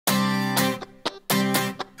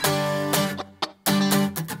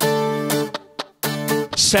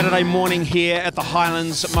Saturday morning here at the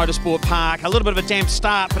Highlands Motorsport Park. A little bit of a damp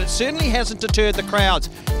start, but it certainly hasn't deterred the crowds.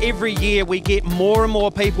 Every year we get more and more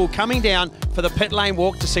people coming down for the pit lane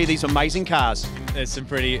walk to see these amazing cars. There's some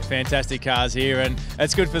pretty fantastic cars here, and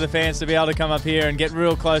it's good for the fans to be able to come up here and get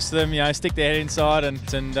real close to them, you know, stick their head inside, and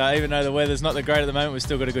even though the weather's not that great at the moment, we've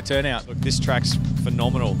still got a good turnout. Look, this track's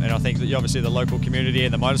phenomenal, and I think that obviously the local community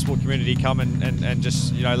and the motorsport community come and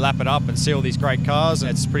just, you know, lap it up and see all these great cars, and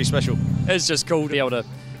it's pretty special. It's just cool to be able to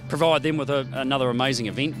provide them with another amazing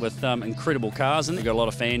event with incredible cars, and they've got a lot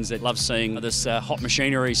of fans that love seeing this hot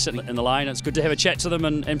machinery sitting in the lane. It's good to have a chat to them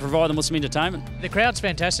and provide them with some entertainment. The crowd's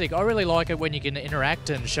fantastic. I really like it when you can interact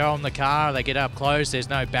and show them the car. They get up close, there's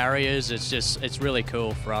no barriers. It's really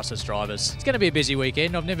cool for us as drivers. It's going to be a busy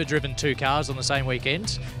weekend. I've never driven two cars on the same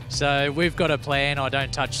weekend, so we've got a plan. I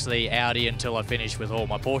don't touch the Audi until I finish with all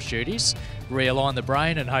my Porsche duties, realign the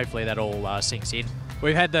brain, and hopefully that all sinks in.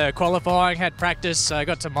 We've had the qualifying, had practice,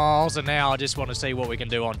 got to miles, and now I just want to see what we can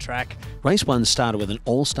do on track. Race 1 started with an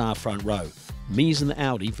all-star front row. Mies in the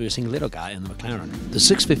Audi versus Ledogar in the McLaren. The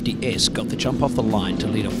 650S got the jump off the line to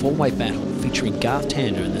lead a four-way battle featuring Garth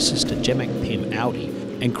Tander in the sister Jemac Pem Audi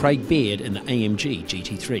and Craig Baird in the AMG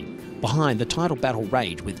GT3. Behind, the title battle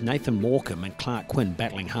raged with Nathan Morecambe and Clark Quinn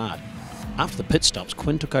battling hard. After the pit stops,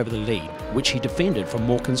 Quinn took over the lead, which he defended from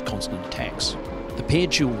Morecambe's constant attacks. The pair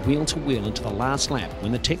duelled wheel to wheel into the last lap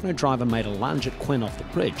when the Techno driver made a lunge at Quinn off the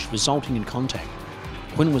bridge, resulting in contact.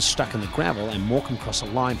 Quinn was stuck in the gravel and Morecambe crossed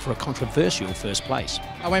the line for a controversial first place.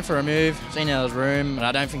 I went for a move, seen out of the room, and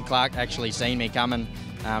I don't think Clark actually seen me coming,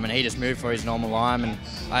 and he just moved for his normal line, and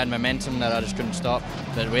I had momentum that I just couldn't stop.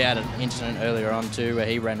 But we had an incident earlier on too where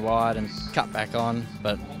he ran wide and cut back on,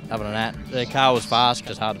 but other than that, the car was fast,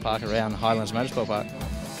 just hard to park around Highlands Motorsport Park.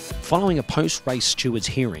 Following a post-race steward's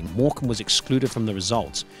hearing, Morecambe was excluded from the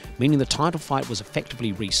results, meaning the title fight was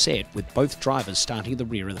effectively reset with both drivers starting at the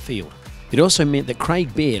rear of the field. It also meant that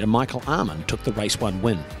Craig Baird and Michael Arman took the Race 1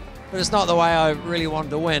 win. But it's not the way I really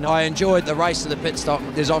wanted to win. I enjoyed the race to the pit stop.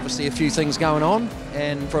 There's obviously a few things going on,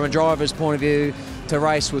 and from a driver's point of view, to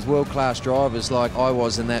race with world-class drivers like I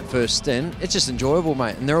was in that first stint, it's just enjoyable,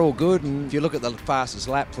 mate, and they're all good. And if you look at the fastest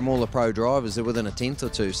lap from all the pro drivers, they're within a tenth or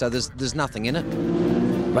two, so there's nothing in it.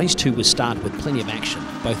 Race 2 was started with plenty of action,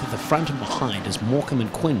 both at the front and behind, as Morecambe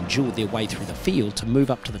and Quinn duelled their way through the field to move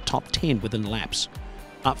up to the top 10 within laps.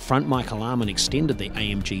 Up front, Michael Arman extended the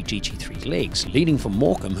AMG GT3 legs, leading from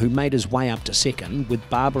Morecambe, who made his way up to second, with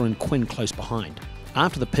Barber and Quinn close behind.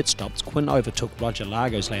 After the pit stops, Quinn overtook Roger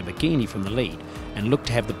Largo's Lamborghini from the lead and looked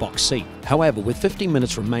to have the box seat. However, with 15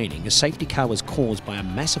 minutes remaining, a safety car was caused by a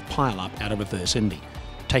massive pile-up out of reverse Indy,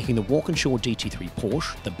 taking the Walkinshaw GT3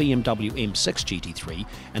 Porsche, the BMW M6 GT3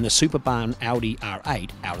 and the Superbarn Audi R8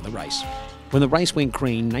 out of the race. When the race went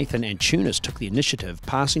green, Nathan Antunes took the initiative,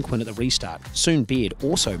 passing Quinn at the restart. Soon Baird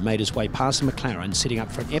also made his way past the McLaren, setting up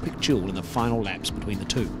for an epic duel in the final laps between the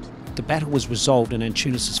two. The battle was resolved in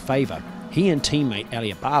Antunes' favour, he and teammate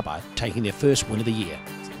Elliot Barber taking their first win of the year.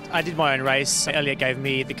 I did my own race. Elliot gave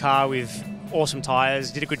me the car with awesome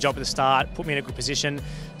tyres, did a good job at the start, put me in a good position,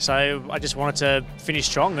 so I just wanted to finish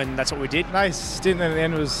strong, and that's what we did. Nice stint at the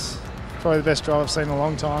end was probably the best drive I've seen in a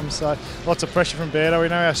long time, so lots of pressure from Beardo. We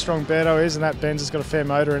know how strong Beardo is, and that Benz has got a fair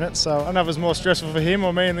motor in it, so I don't know if it was more stressful for him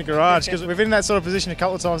or me in the garage, because we've been in that sort of position a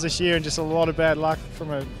couple of times this year, and just a lot of bad luck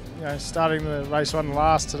from starting the race 1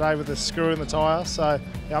 last today with a screw in the tyre, so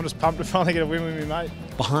yeah, I'm just pumped to finally get a win with me mate.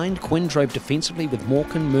 Behind, Quinn drove defensively with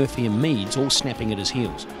Morecambe, Murphy and Meads all snapping at his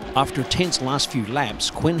heels. After a tense last few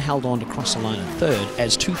laps, Quinn held on to cross the line in third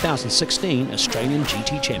as 2016 Australian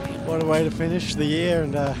GT champion. What a way to finish the year,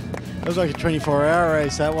 and it was like a 24-hour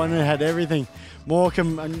race, that one. It had everything.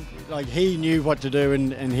 Morecambe, he knew what to do,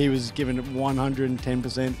 and he was giving it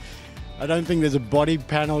 110%. I don't think there's a body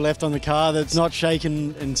panel left on the car that's not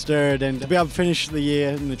shaken and stirred, and to be able to finish the year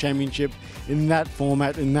in the championship in that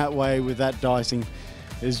format, in that way, with that dicing,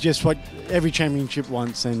 is just what every championship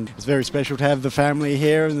wants, and it's very special to have the family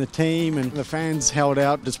here and the team, and the fans held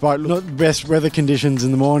out despite not the best weather conditions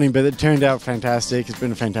in the morning, but it turned out fantastic. It's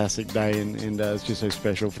been a fantastic day, and it's just so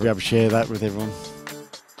special to be able to share that with everyone.